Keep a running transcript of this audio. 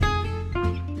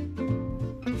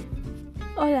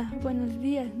Hola, buenos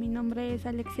días. Mi nombre es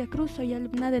Alexia Cruz, soy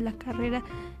alumna de la carrera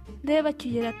de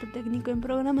Bachillerato Técnico en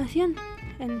Programación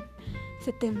en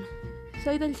SETEM.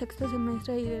 Soy del sexto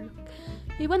semestre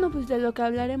y pues de lo que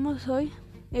hablaremos hoy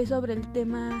es sobre el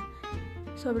tema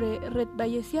sobre red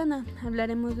bayesiana.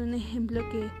 Hablaremos de un ejemplo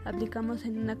que aplicamos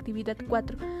en una actividad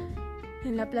 4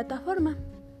 en la plataforma.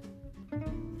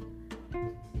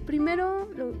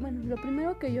 Lo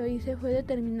primero que yo hice fue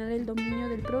determinar el dominio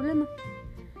del problema,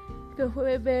 que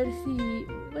fue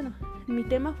mi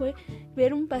tema fue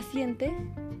ver un paciente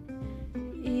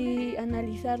y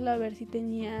analizarlo a ver si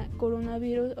tenía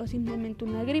coronavirus o simplemente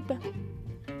una gripa.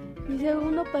 Mi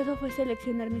segundo paso fue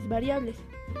seleccionar mis variables,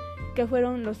 que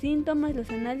fueron los síntomas, los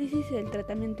análisis, el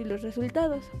tratamiento y los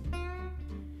resultados.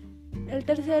 El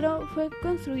tercero fue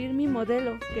construir mi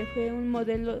modelo, que fue un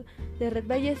modelo de red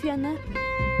bayesiana